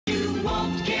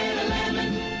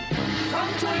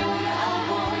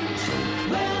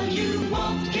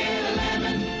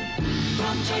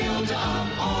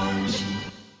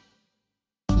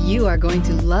You are going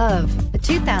to love the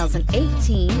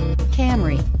 2018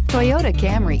 Camry. Toyota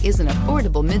Camry is an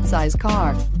affordable midsize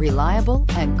car, reliable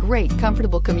and great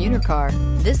comfortable commuter car.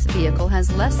 This vehicle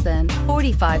has less than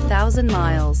 45,000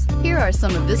 miles. Here are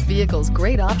some of this vehicle's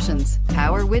great options: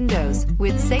 power windows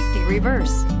with safety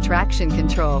reverse, traction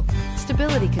control,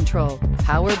 stability control,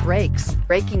 power brakes,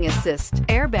 braking assist,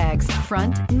 airbags,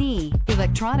 front knee,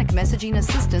 electronic messaging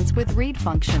assistance with read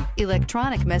function,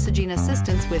 electronic messaging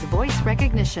assistance with voice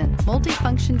recognition,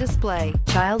 multifunction display,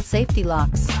 child safety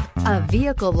locks. A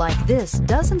vehicle like this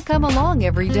doesn't come along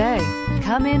every day.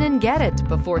 Come in and get it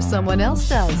before someone else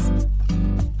does.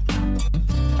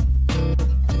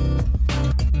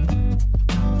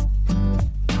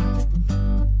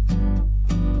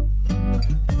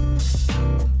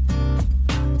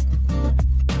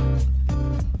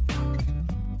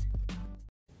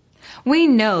 We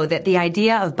know that the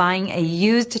idea of buying a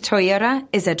used Toyota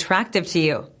is attractive to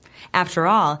you. After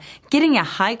all, getting a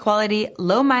high-quality,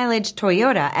 low-mileage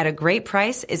Toyota at a great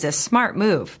price is a smart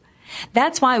move.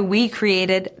 That's why we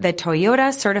created the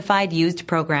Toyota Certified Used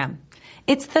Program.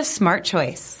 It's the smart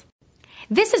choice.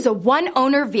 This is a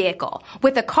one-owner vehicle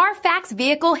with a Carfax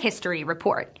Vehicle History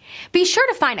Report. Be sure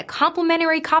to find a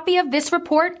complimentary copy of this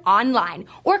report online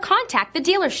or contact the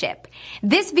dealership.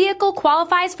 This vehicle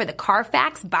qualifies for the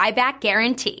Carfax Buyback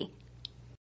Guarantee.